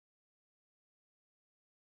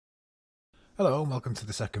Hello and welcome to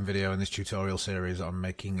the second video in this tutorial series on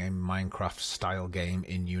making a Minecraft style game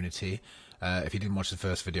in Unity. If you didn't watch the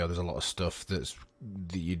first video, there's a lot of stuff that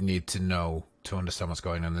you'd need to know to understand what's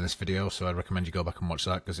going on in this video, so I'd recommend you go back and watch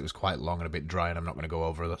that because it was quite long and a bit dry, and I'm not going to go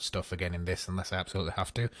over that stuff again in this unless I absolutely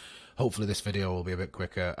have to. Hopefully this video will be a bit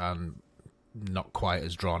quicker and not quite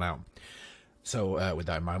as drawn out. So with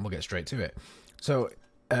that in mind, we'll get straight to it. So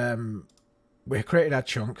we created our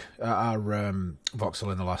chunk, our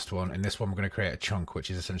voxel in the last one. In this one, we're going to create a chunk,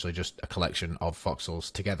 which is essentially just a collection of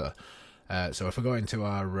voxels together. So if we go into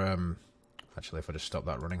our, actually, if I just stop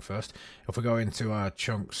that running first, if we go into our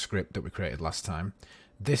chunk script that we created last time,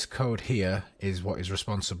 this code here is what is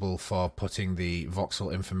responsible for putting the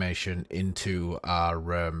voxel information into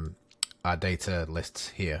our data lists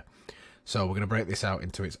here. So we're going to break this out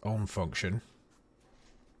into its own function.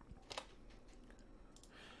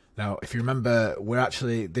 Now, if you remember, we're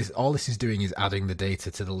actually all this is doing is adding the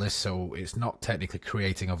data to the list, so it's not technically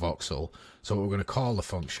creating a voxel. So what we're going to call the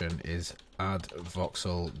function is add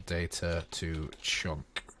voxel data to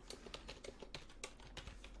chunk.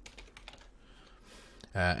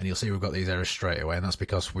 And you'll see we've got these errors straight away, and that's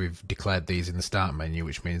because we've declared these in the start menu,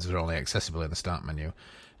 which means they're only accessible in the start menu.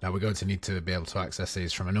 Now we're going to need to be able to access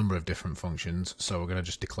these from a number of different functions, so we're going to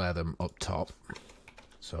just declare them up top.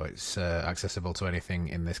 So it's accessible to anything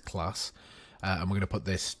in this class. And we're going to put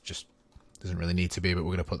this, just doesn't really need to be, but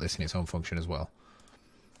we're going to put this in its own function as well.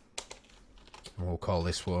 And we'll call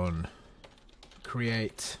this one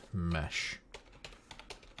create mesh.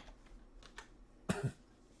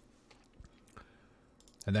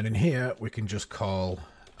 And then in here, we can just call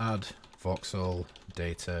add voxel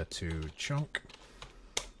data to chunk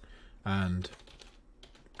and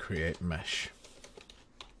create mesh.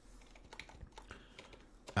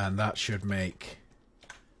 And that should make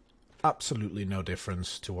absolutely no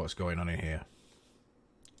difference to what's going on in here.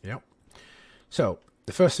 Yep. So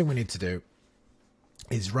the first thing we need to do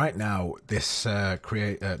is right now this this add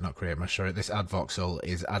voxel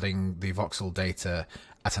is adding the voxel data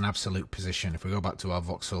at an absolute position. If we go back to our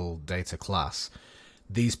voxel data class,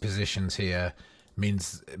 these positions here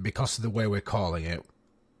means, because of the way we're calling it,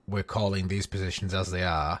 we're calling these positions as they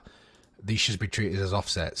are. These should be treated as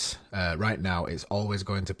offsets. Right now, it's always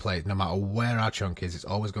going to place, no matter where our chunk is, it's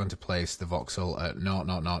always going to place the voxel at 0,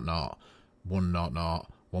 0, 0, 0, 1, 0, 0,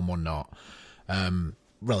 1, 1, 0,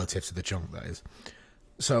 relative to the chunk, that is.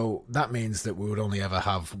 So that means that we would only ever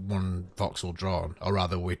have one voxel drawn, or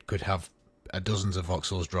rather we could have dozens of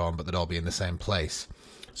voxels drawn, but they'd all be in the same place.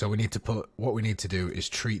 So we need to what we need to do is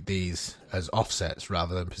treat these as offsets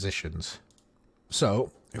rather than positions.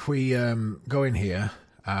 So if we go in here,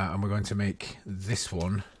 and we're going to make this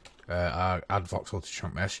one, our add voxel to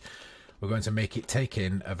chunk mesh, we're going to make it take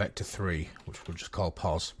in a vector 3, which we'll just call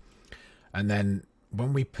pos. And then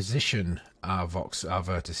when we position our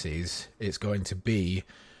vertices, it's going to be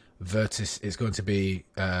the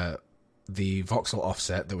voxel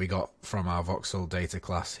offset that we got from our voxel data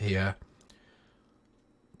class here,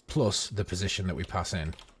 plus the position that we pass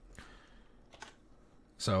in.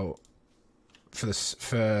 So just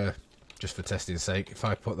for testing's sake, if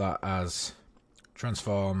I put that as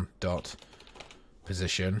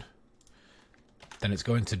transform.position, then it's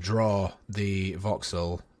going to draw the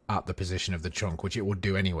voxel at the position of the chunk, which it would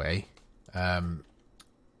do anyway.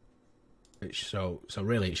 So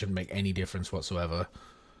really it shouldn't make any difference whatsoever.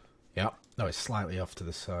 Yeah, no, it's slightly off to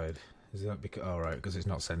the side. Is that because, oh right, because it's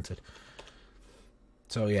not centered.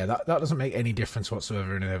 So yeah, that doesn't make any difference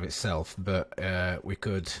whatsoever in and of itself, but we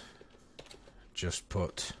could just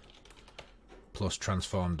put plus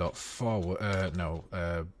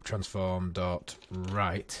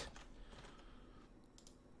transform.right,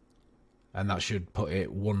 and that should put it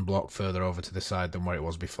one block further over to the side than where it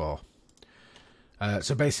was before.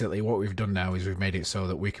 So basically what we've done now is we've made it so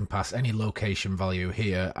that we can pass any location value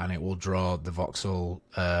here and it will draw the voxel,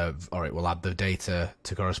 or it will add the data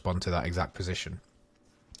to correspond to that exact position.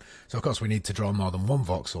 So of course we need to draw more than one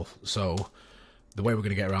voxel, so the way we're going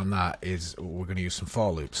to get around that is we're going to use some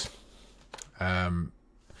for loops.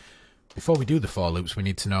 Before we do the for loops, we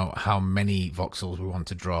need to know how many voxels we want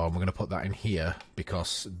to draw, and we're going to put that in here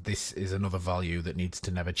because this is another value that needs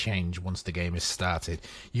to never change once the game is started.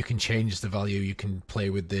 You can change the value, you can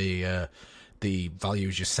play with the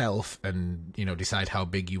values yourself and, you know, decide how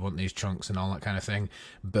big you want these chunks and all that kind of thing,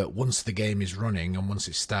 but once the game is running and once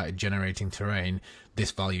it's started generating terrain,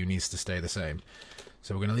 this value needs to stay the same.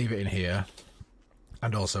 So we're going to leave it in here.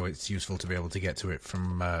 And also it's useful to be able to get to it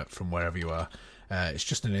from wherever you are. It's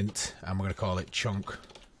just an int, and we're going to call it chunk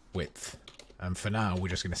width. And for now, we're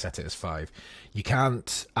just going to set it as 5. You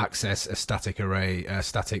can't access a static array, a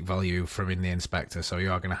static value from in the inspector, so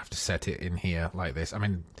you are going to have to set it in here like this. I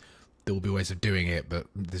mean, there will be ways of doing it, but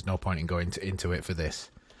there's no point in going into it for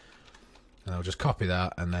this. And I'll just copy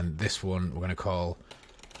that, and then this one we're going to call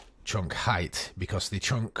chunk height, because the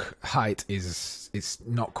chunk height is, it's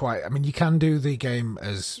not quite, I mean, you can do the game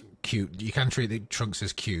as cube, you can treat the chunks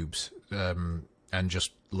as cubes, and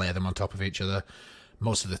just layer them on top of each other.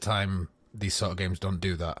 Most of the time, these sort of games don't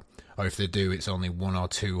do that, or if they do, it's only 1 or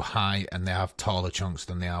 2 high and they have taller chunks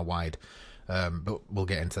than they are wide, but we'll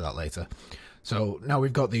get into that later. So now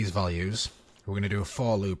we've got these values, we're going to do a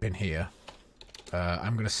for loop in here.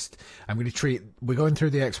 I'm going to treat, we're going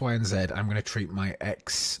through the X, Y, and Z. I'm going to treat my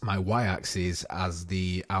Y axis as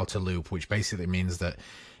the outer loop, which basically means that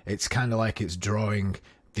it's kind of like it's drawing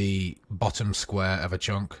the bottom square of a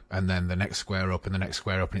chunk and then the next square up and the next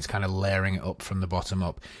square up, and it's kind of layering it up from the bottom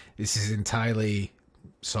up. This is entirely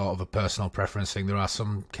sort of a personal preference thing. There are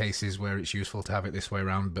some cases where it's useful to have it this way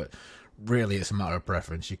around, but really it's a matter of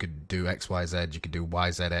preference. You could do X, Y, Z, you could do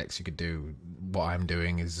Y, Z, X, you could do, what I'm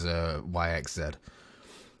doing is Y, X, Z.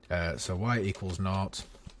 So Y equals 0,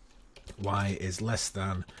 Y is less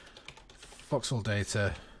than voxel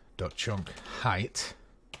data dot chunk height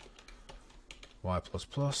Y++,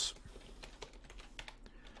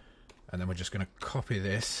 and then we're just going to copy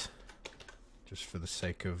this just for the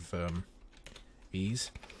sake of ease,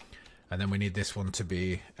 and then we need this one to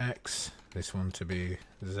be X, this one to be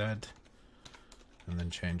Z, and then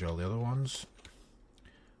change all the other ones,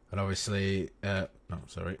 and obviously and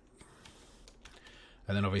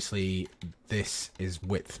then obviously this is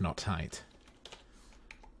width, not height,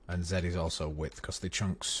 and Z is also width, because the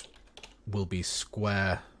chunks will be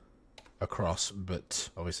square across, but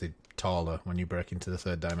obviously taller when you break into the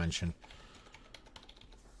 3rd dimension.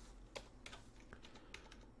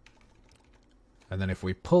 And then if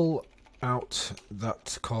we pull out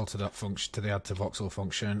that call to that function, to the add to voxel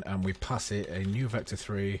function, and we pass it a new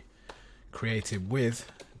vector3 created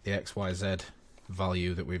with the XYZ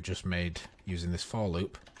value that we've just made using this for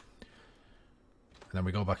loop, and then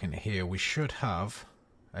we go back into here, we should have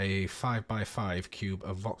a 5x5 cube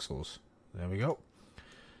of voxels. There we go.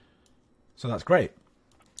 So that's great.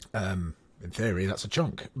 In theory, that's a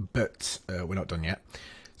chunk, but we're not done yet.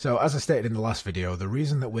 So as I stated in the last video, the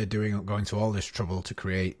reason that we're going to all this trouble to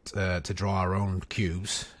create, to draw our own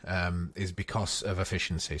cubes, is because of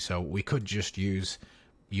efficiency. So we could just use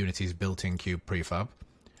Unity's built-in cube prefab,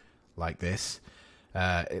 like this.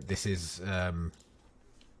 This is the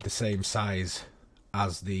same size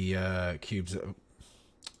as the cubes.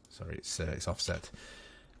 Sorry, it's offset.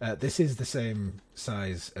 This is the same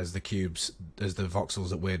size as the cubes, as the voxels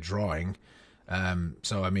that we're drawing.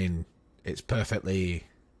 So I mean, it's perfectly,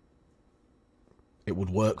 it would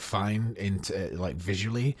work fine into like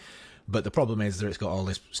visually, but the problem is that it's got all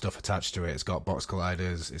this stuff attached to it. It's got box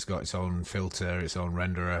colliders, it's got its own filter, its own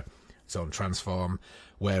renderer, its own transform,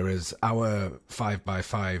 whereas our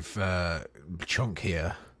 5x5 chunk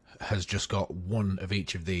here has just got one of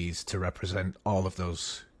each of these to represent all of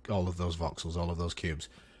those voxels, all of those cubes.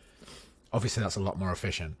 Obviously that's a lot more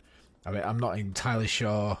efficient. I mean, I'm not entirely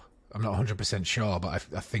sure, I'm not 100% sure, but I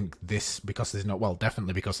think this, because there's no, well,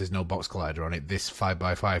 definitely because there's no box collider on it, this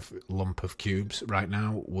 5x5 lump of cubes right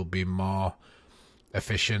now will be more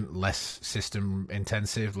efficient, less system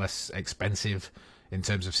intensive, less expensive in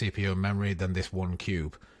terms of CPU and memory than this one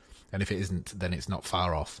cube. And if it isn't, then it's not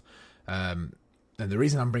far off. And the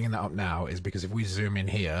reason I'm bringing that up now is because if we zoom in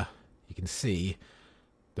here, you can see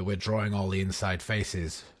that we're drawing all the inside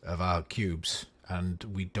faces of our cubes, and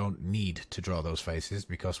we don't need to draw those faces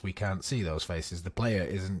because we can't see those faces. The player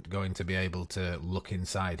isn't going to be able to look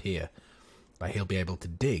inside here. Like, he'll be able to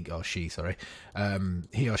dig, or she, sorry,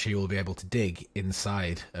 he or she will be able to dig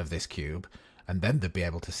inside of this cube, and then they'll be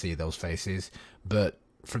able to see those faces, but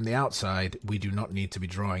from the outside we do not need to be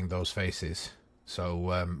drawing those faces.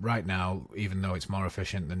 So right now, even though it's more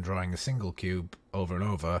efficient than drawing a single cube over and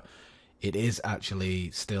over, it is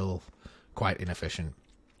actually still quite inefficient.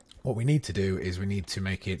 What we need to do is we need to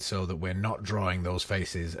make it so that we're not drawing those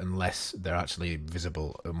faces unless they're actually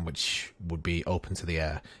visible, which would be open to the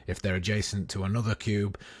air. If they're adjacent to another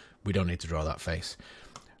cube, we don't need to draw that face.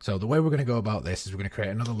 So the way we're going to go about this is we're going to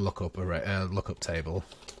create another lookup table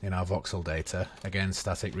in our voxel data. Again,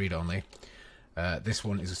 static read-only. This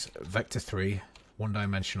one is vector3,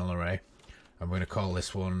 one-dimensional array, and we're going to call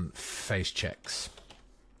this one face checks.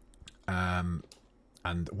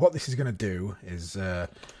 And what this is going to do is,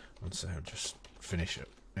 one second, I'll just finish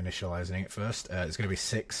initializing it first. It's going to be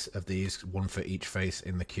 6 of these, one for each face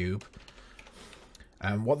in the cube.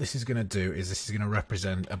 And what this is going to do is this is going to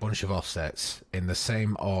represent a bunch of offsets in the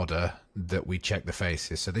same order that we check the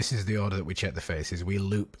faces. So this is the order that we check the faces. We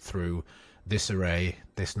loop through this array,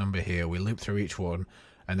 this number here, we loop through each one,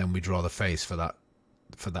 and then we draw the face for that.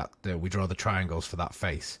 We draw the triangles for that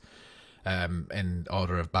face in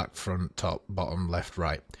order of back, front, top, bottom, left,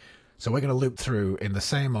 right. So we're going to loop through in the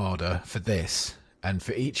same order for this, and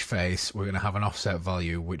for each face we're going to have an offset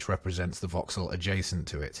value which represents the voxel adjacent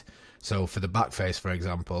to it. So for the back face, for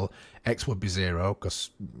example, X would be 0 because,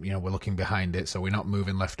 you know, we're looking behind it, so we're not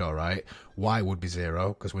moving left or right. Y would be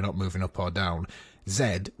 0 because we're not moving up or down.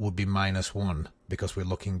 Z would be -1 because we're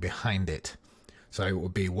looking behind it. So it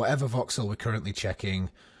would be whatever voxel we're currently checking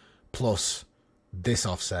plus this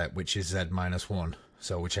offset, which is Z -1.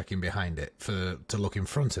 So we're checking behind it. To look in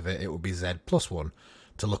front of it, it would be Z +1.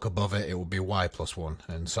 To look above it, it would be Y +1,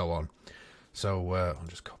 and so on. So I'll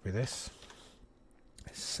just copy this.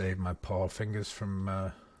 Save my poor fingers from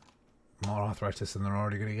more arthritis than they're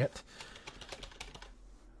already going to get.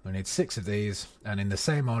 We need 6 of these, and in the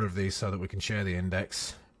same order of these so that we can share the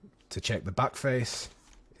index. To check the back face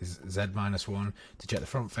is Z -1. To check the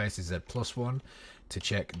front face is Z +1. To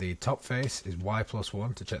check the top face is Y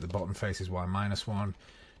 +1. To check the bottom face is Y -1.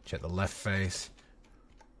 Check the left face,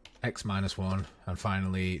 X -1. And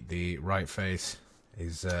finally the right face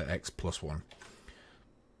is X +1.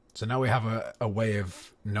 So now we have a way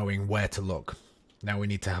of knowing where to look. Now we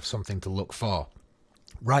need to have something to look for.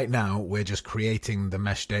 Right now we're just creating the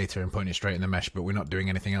mesh data and putting it straight in the mesh, but we're not doing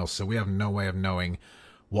anything else. So we have no way of knowing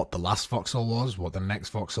what the last voxel was, what the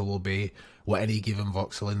next voxel will be, what any given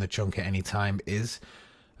voxel in the chunk at any time is.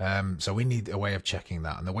 So we need a way of checking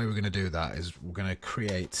that. And the way we're going to do that is we're going to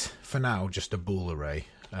create, for now, just a bool array.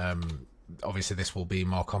 Obviously this will be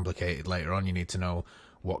more complicated later on. You need to know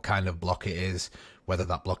what kind of block it is, whether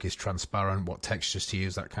that block is transparent, what textures to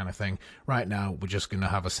use, that kind of thing. Right now we're just going to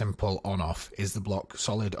have a simple on-off. Is the block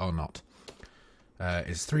solid or not?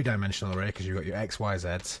 It's a 3-dimensional array because you've got your X, Y,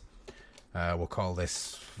 Zs. We'll call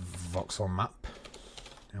this voxel map,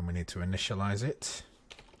 and we need to initialize it.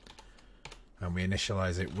 And we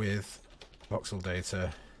initialize it with voxel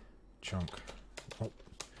data chunk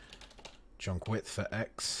width for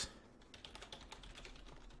X,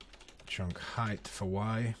 chunk height for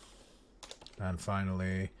Y, and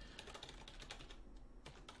finally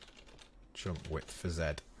chunk width for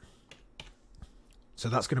Z. So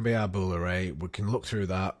that's going to be our bool array. We can look through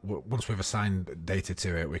that. Once we've assigned data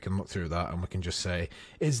to it, we can look through that and we can just say,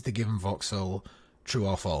 is the given voxel true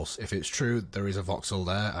or false? If it's true, there is a voxel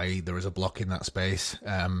there, i.e. there is a block in that space,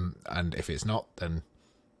 and if it's not, then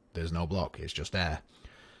there's no block, it's just air.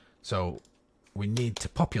 So we need to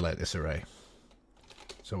populate this array.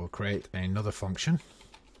 So we'll create another function,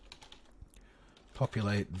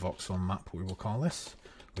 populate voxel map, we will call this.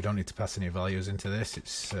 We don't need to pass any values into this,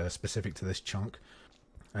 it's specific to this chunk.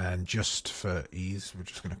 And just for ease, we're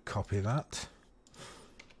just going to copy that.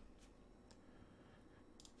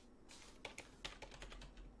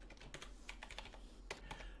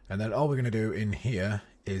 And then all we're going to do in here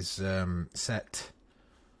is set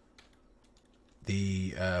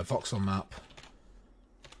the voxel map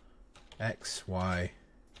X, Y,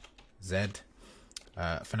 Z.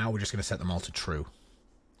 For now, we're just going to set them all to true.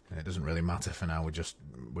 And it doesn't really matter for now. We're just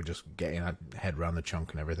getting our head around the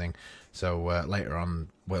chunk and everything. So later on,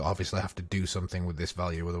 we'll obviously have to do something with this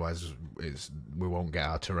value, otherwise we won't get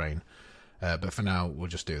our terrain. But for now, we'll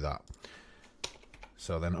just do that.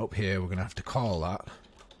 So then up here, we're going to have to call that.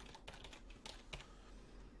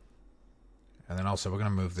 And then also we're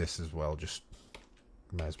going to move this as well. Just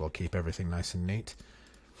might as well keep everything nice and neat.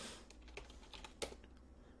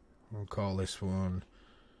 We'll call this one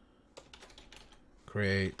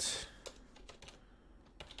create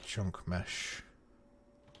chunk mesh.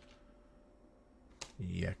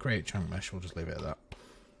 Yeah, create chunk mesh. We'll just leave it at that.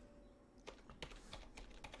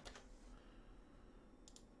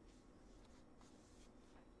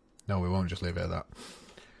 No, we won't just leave it at that.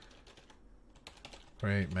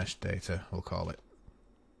 Create mesh data, we'll call it.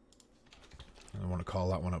 I want to call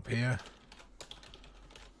that one up here.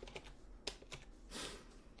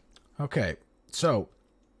 Okay, so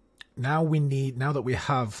now that we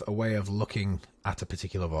have a way of looking at a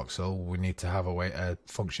particular voxel, we need to have a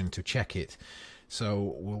function to check it.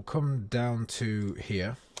 So we'll come down to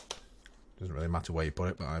here. Doesn't really matter where you put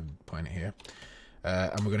it, but I'm putting it here.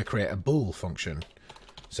 And we're going to create a bool function.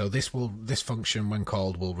 So this function, when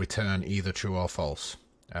called, will return either true or false.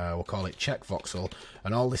 We'll call it check voxel,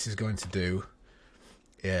 and all this is going to do,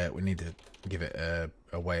 we need to give it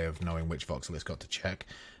a way of knowing which voxel it's got to check,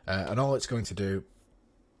 and all it's going to do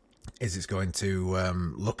is it's going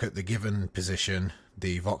to look at the given position,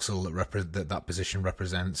 the voxel that position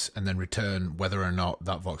represents, and then return whether or not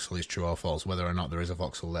that voxel is true or false, whether or not there is a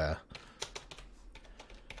voxel there.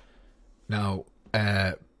 Now,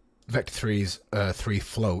 vector3's 3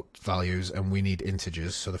 float values, and we need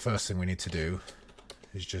integers. So the first thing we need to do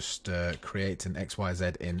is just create an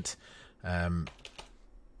xyz int. I'm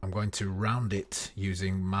going to round it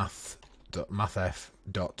using mathf.floor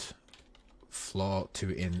to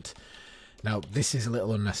int. Now this is a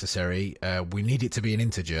little unnecessary. We need it to be an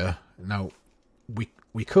integer. Now we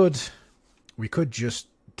could just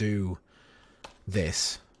do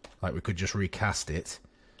this, like we could just recast it,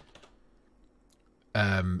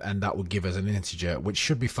 and that would give us an integer, which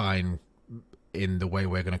should be fine in the way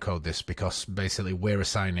we're going to code this, because basically we're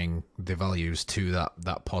assigning the values to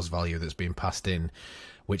that pos value that's being passed in,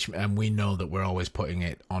 and we know that we're always putting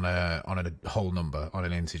it on a whole number, on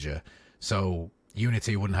an integer. So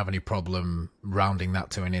Unity wouldn't have any problem rounding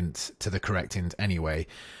that to an int, to the correct int anyway.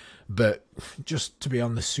 But just to be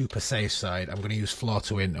on the super safe side, I'm going to use floor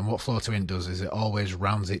to int, and what floor to int does is it always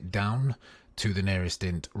rounds it down to the nearest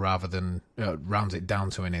int, rather than rounds it down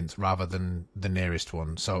to an int rather than the nearest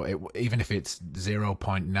one. So even if it's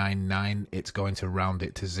 0.99, it's going to round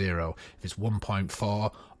it to 0. If it's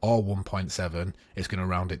 1.4 or 1.7, it's going to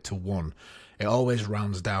round it to 1. It always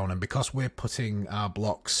rounds down, and because we're putting our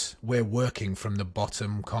blocks, we're working from the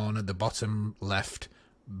bottom corner, the bottom left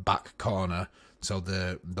back corner, so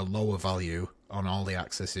the lower value on all the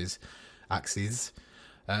axes,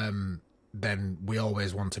 then we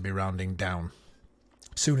always want to be rounding down.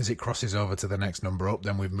 As soon as it crosses over to the next number up,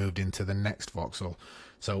 then we've moved into the next voxel.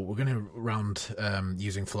 So we're going to round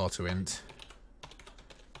using floor to int,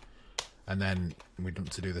 and then we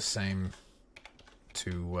want to do the same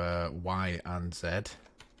to y and z.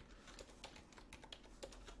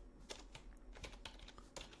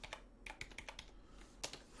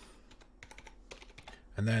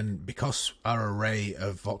 And then because our array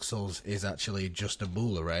of voxels is actually just a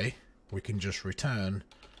bool array, we can just return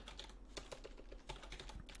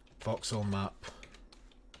voxel map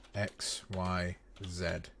x, y, z,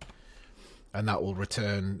 and that will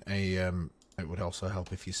return a it would also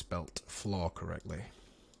help if you spelt floor correctly,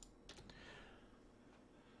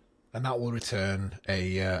 and that will return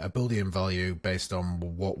a Boolean value based on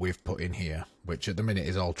what we've put in here, which at the minute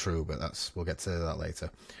is all true, but we'll get to that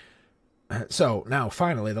later. So now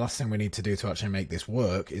finally, the last thing we need to do to actually make this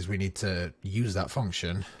work is we need to use that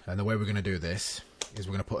function, and the way we're going to do this is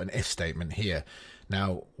we're going to put an if statement here.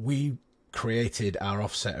 Now we created our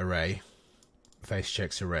offset array, face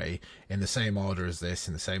checks array, in the same order as this,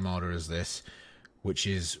 which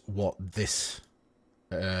is what this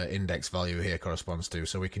index value here corresponds to.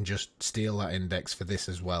 So we can just steal that index for this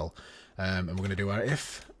as well, and we're going to do our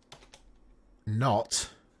if not,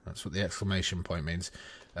 that's what the exclamation point means,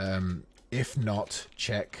 if not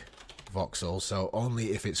check voxel, so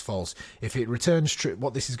only if it's false. If it returns true,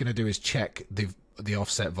 what this is going to do is check the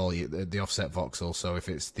offset value, the offset voxel. So if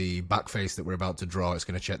it's the back face that we're about to draw, it's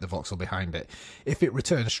going to check the voxel behind it. If it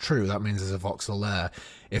returns true, that means there's a voxel there.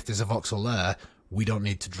 If there's a voxel there, we don't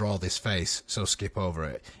need to draw this face, so skip over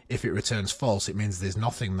it. If it returns false, it means there's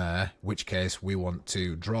nothing there, in which case we want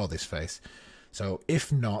to draw this face. So if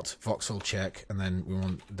not voxel check, and then we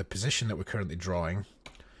want the position that we're currently drawing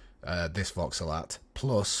this voxel at,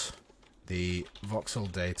 plus the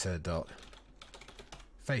voxel data dot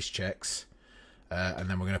face checks, and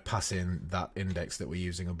then we're going to pass in that index that we're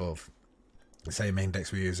using above, the same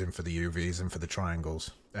index we're using for the UVs and for the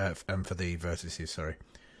triangles, and for the vertices, sorry.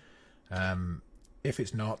 If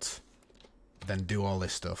it's not, then do all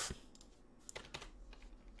this stuff,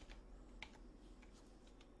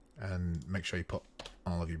 and make sure you put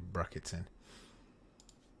all of your brackets in.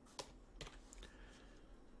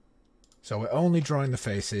 So we're only drawing the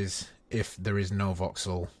faces if there is no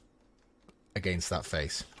voxel against that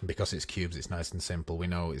face. Because it's cubes, it's nice and simple. We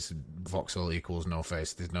know it's voxel equals no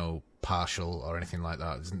face. There's no partial or anything like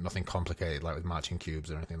that. There's nothing complicated like with matching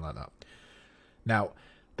cubes or anything like that. Now,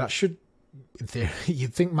 that should, in theory,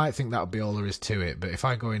 might think that would be all there is to it. But if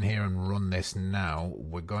I go in here and run this now,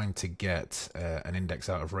 we're going to get an index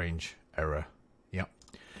out of range error. Yep.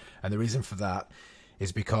 And the reason for that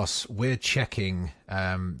is because we're checking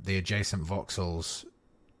the adjacent voxels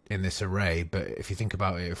in this array, but if you think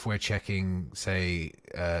about it, if we're checking, say,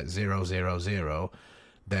 0, 0, 0,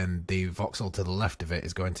 then the voxel to the left of it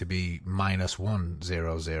is going to be -1,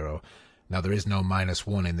 0, 0. Now, there is no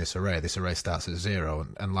 -1 in this array. This array starts at 0,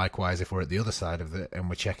 and likewise, if we're at the other side of it and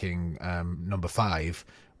we're checking number 5,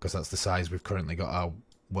 because that's the size we've currently got our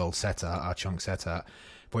world set at, our chunk set at,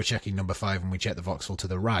 if we're checking number 5 and we check the voxel to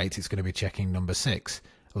the right, it's going to be checking number 6.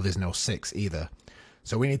 Well, there's no 6 either.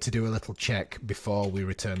 So we need to do a little check before we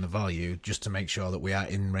return the value just to make sure that we are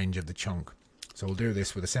in range of the chunk. So we'll do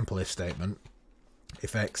this with a simple if statement.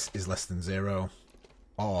 If x is less than 0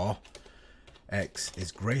 or x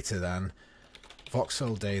is greater than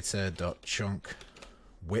voxel data dot chunk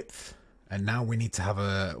width, and now we need to have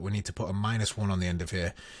we need to put a -1 on the end of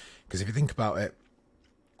here, because if you think about it,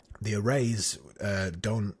 the arrays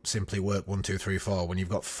don't simply work 1, 2, 3, 4. When you've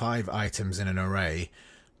got 5 items in an array,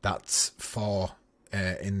 that's 4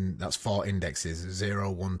 indexes, 0,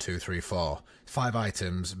 1, 2, 3, 4. 5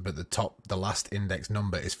 items, but the last index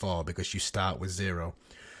number is 4 because you start with 0.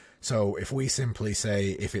 So if we simply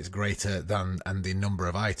say if it's greater than and the number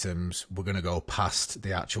of items, we're going to go past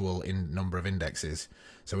the actual number of indexes.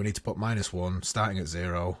 So we need to put -1 starting at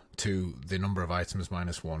 0 to the number of items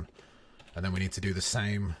 -1, and then we need to do the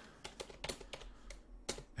same.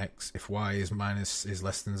 X if y is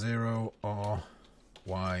less than 0 or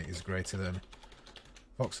y is greater than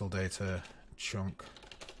voxel data chunk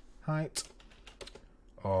height,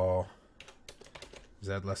 or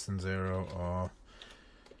z less than 0 or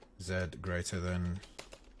z greater than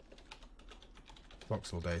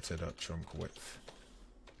voxel data dot chunk width.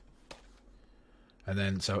 And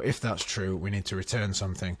then, so if that's true, we need to return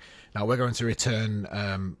something. Now we're going to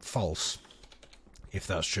return false if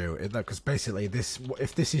that's true, because basically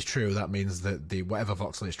if this is true, that means that the whatever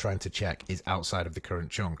voxel it's trying to check is outside of the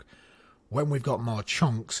current chunk. When we've got more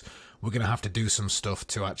chunks, we're going to have to do some stuff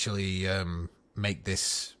to actually make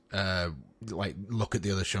this like look at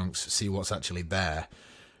the other chunks, see what's actually there.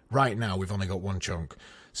 Right now we've only got one chunk,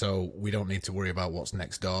 so we don't need to worry about what's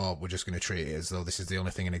next door. We're just going to treat it as though this is the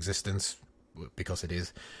only thing in existence, because it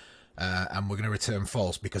is. And we're going to return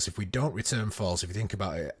false, because if we don't return false, if you think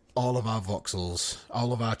about it, all of our voxels,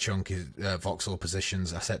 all of our chunk voxel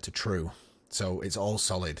positions are set to true. So it's all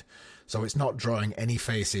solid. So it's not drawing any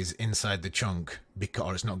faces inside the chunk,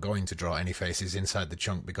 or it's not going to draw any faces inside the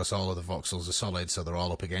chunk because all of the voxels are solid, so they're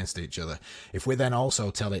all up against each other. If we then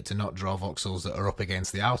also tell it to not draw voxels that are up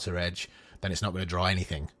against the outer edge, then it's not going to draw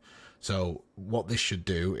anything. So what this should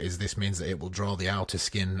do is this means that it will draw the outer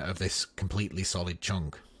skin of this completely solid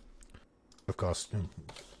chunk. Of course,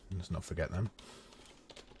 let's not forget them.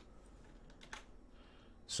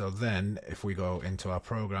 So then if we go into our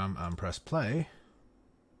program and press play,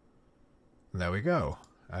 there we go.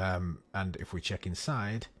 And if we check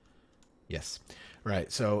inside, yes.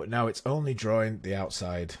 Right, so now it's only drawing the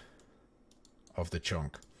outside of the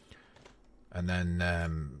chunk. And then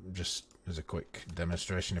just as a quick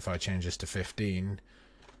demonstration, if I change this to 15,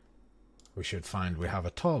 we should find we have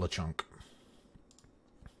a taller chunk.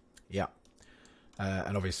 Yeah.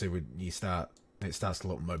 And obviously it starts to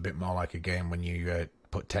look a bit more like a game when you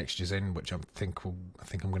put textures in, which I think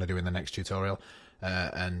I'm going to do in the next tutorial.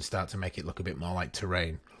 And start to make it look a bit more like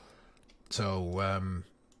terrain. So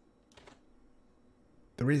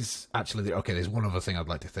there is actually there's one other thing I'd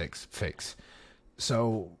like to fix.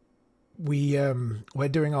 So we're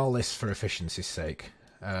doing all this for efficiency's sake.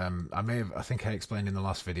 I think I explained in the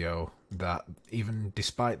last video that even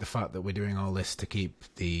despite the fact that we're doing all this to keep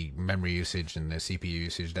the memory usage and the CPU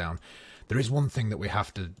usage down, there is one thing that we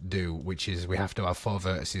have to do, which is we have to have 4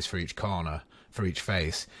 vertices for each corner, for each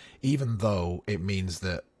face, even though it means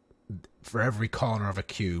that for every corner of a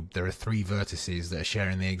cube there are 3 vertices that are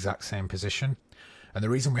sharing the exact same position. And the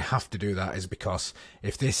reason we have to do that is because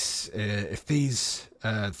if these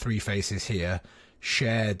 3 faces here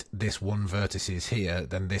shared this one vertices here,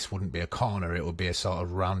 then this wouldn't be a corner, it would be a sort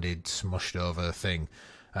of rounded, smushed over thing.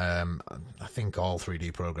 I think all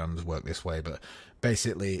 3D programs work this way, but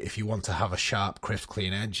basically if you want to have a sharp, crisp,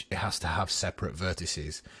 clean edge, it has to have separate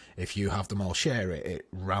vertices. If you have them all share it, it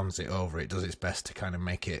rounds it over, it does its best to kind of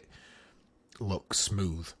make it look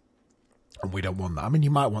smooth. And we don't want that. I mean,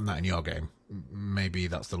 you might want that in your game. Maybe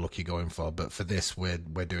that's the look you're going for, but for this we're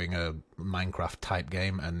doing a Minecraft type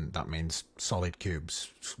game, and that means solid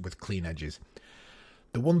cubes with clean edges.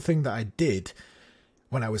 The one thing that I did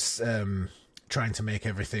when I was trying to make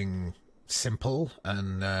everything simple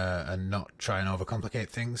and not try and overcomplicate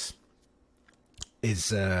things is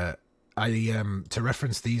to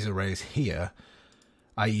reference these arrays here,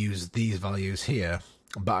 I use these values here,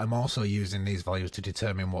 but I'm also using these values to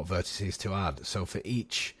determine what vertices to add. So for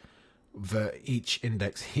each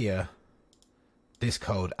index here, this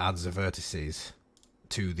code adds the vertices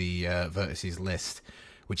to the vertices list,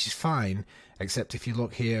 which is fine, except if you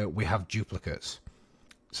look here, we have duplicates.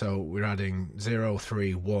 So we're adding 0,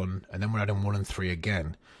 3, 1, and then we're adding 1 and 3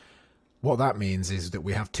 again. what that means is that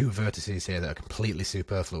we have two vertices here that are completely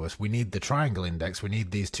superfluous. We need the triangle index, we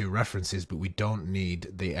need these two references, but we don't need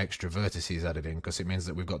the extra vertices added in, because it means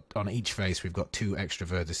that we've got, on each face, we've got two extra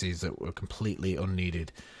vertices that were completely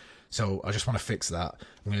unneeded. So I just want to fix that.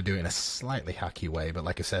 I'm going to do it in a slightly hacky way, but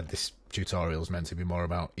like I said, this tutorial is meant to be more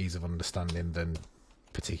about ease of understanding than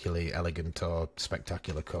particularly elegant or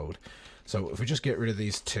spectacular code. So if we just get rid of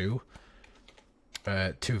these two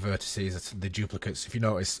vertices, the duplicates, if you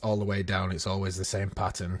notice all the way down, it's always the same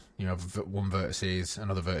pattern. You have one vertices,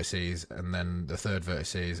 another vertices, and then the third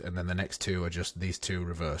vertices, and then the next two are just these two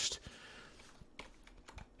reversed.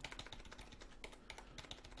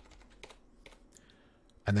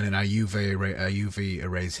 And then in our UV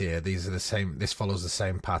arrays here, these are the same. This follows the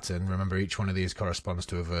same pattern. Remember, each one of these corresponds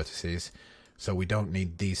to a vertices, so we don't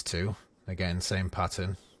need these two. Again, same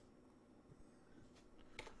pattern.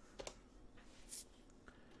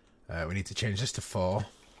 We need to change this to 4.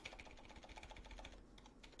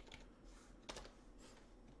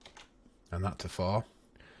 And that to 4.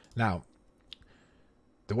 Now,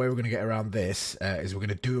 the way we're going to get around this is we're going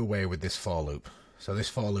to do away with this for loop. So this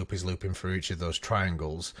for loop is looping for each of those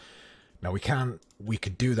triangles. Now we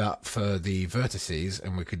could do that for the vertices,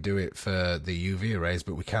 and we could do it for the UV arrays,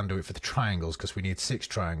 but we can do it for the triangles because we need 6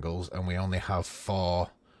 triangles and we only have 4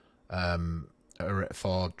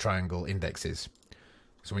 triangle indexes.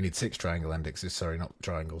 So we need 6 triangle indexes, sorry, not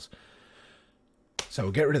triangles. So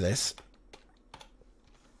we'll get rid of this.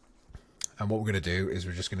 And what we're going to do is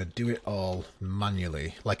we're just going to do it all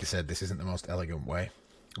manually. Like I said, this isn't the most elegant way,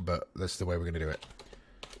 but that's the way we're going to do it.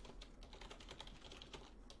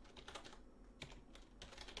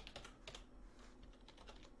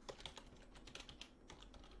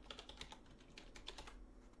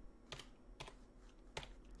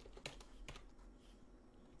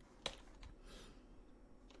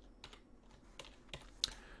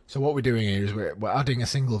 So what we're doing here is we're adding a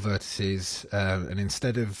single vertices, and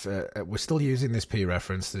instead of we're still using this p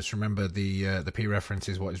reference. Just remember the p reference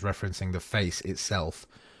is what is referencing the face itself.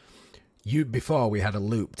 Before we had a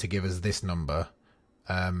loop to give us this number,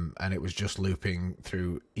 and it was just looping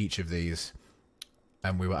through each of these,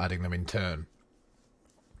 and we were adding them in turn.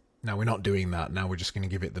 Now we're not doing that. Now we're just going to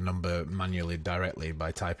give it the number manually directly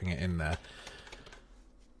by typing it in there.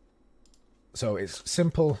 So it's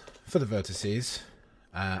simple for the vertices.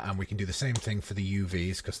 And we can do the same thing for the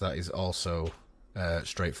UVs because that is also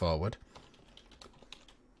straightforward.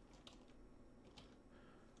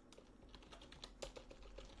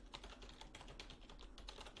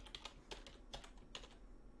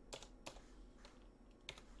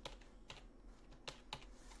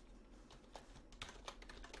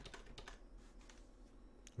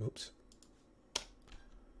 Oops.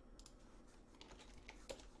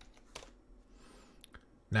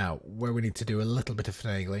 Now, where we need to do a little bit of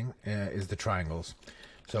finagling is the triangles.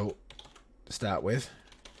 So, to start with,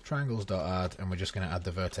 triangles.add, and we're just going to add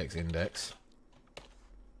the vertex index,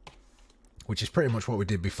 which is pretty much what we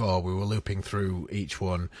did before. We were looping through each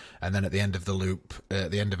one, and then at the end of the loop,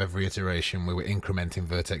 at the end of every iteration, we were incrementing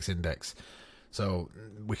vertex index. So,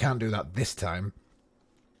 we can't do that this time,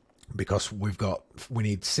 because we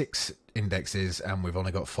need 6 indexes, and we've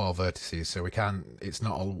only got 4 vertices, so we can't, it's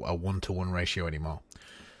not a 1-to-1 ratio anymore.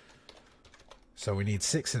 So we need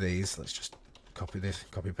 6 of these. Let's just copy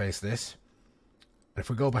paste this. And if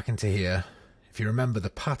we go back into here, if you remember, the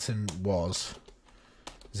pattern was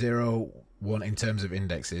 0, 1 in terms of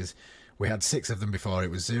indexes. We had 6 of them before. It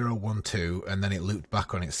was 0, 1, 2, and then it looped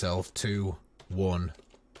back on itself, 2, 1,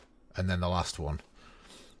 and then the last one.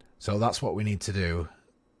 So that's what we need to do.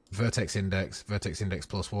 Vertex index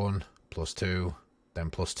plus 1, plus 2, then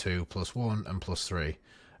plus 2, plus 1, and plus 3.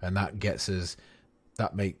 And that gets us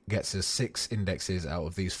 6 indexes out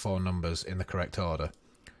of these 4 numbers in the correct order.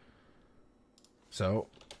 So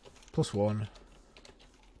plus 1,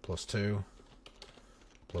 plus 2,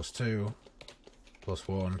 plus 2, plus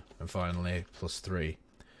 1, and finally plus 3.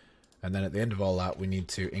 And then at the end of all that, we need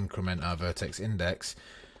to increment our vertex index,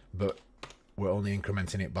 but we're only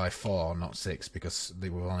incrementing it by 4, not 6, because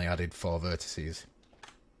we've only added 4 vertices.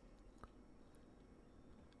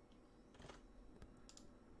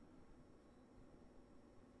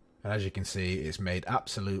 And as you can see, it's made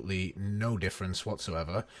absolutely no difference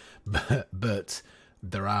whatsoever, but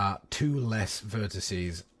there are 2 less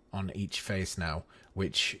vertices on each face now,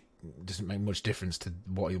 which doesn't make much difference to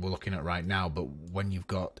what you're looking at right now. But when you've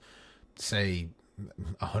got, say,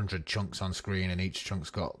 100 chunks on screen, and each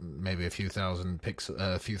chunk's got maybe a few thousand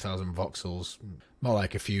voxels, more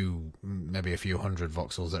like maybe a few hundred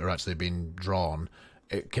voxels that are actually being drawn,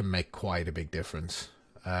 it can make quite a big difference.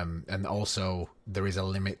 And also there is a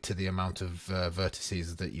limit to the amount of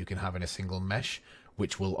vertices that you can have in a single mesh,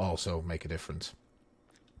 which will also make a difference.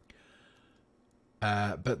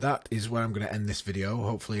 But that is where I'm going to end this video.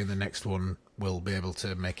 Hopefully in the next one we'll be able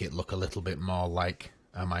to make it look a little bit more like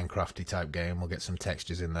a Minecrafty type game. We'll get some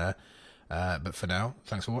textures in there. But for now,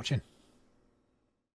 thanks for watching.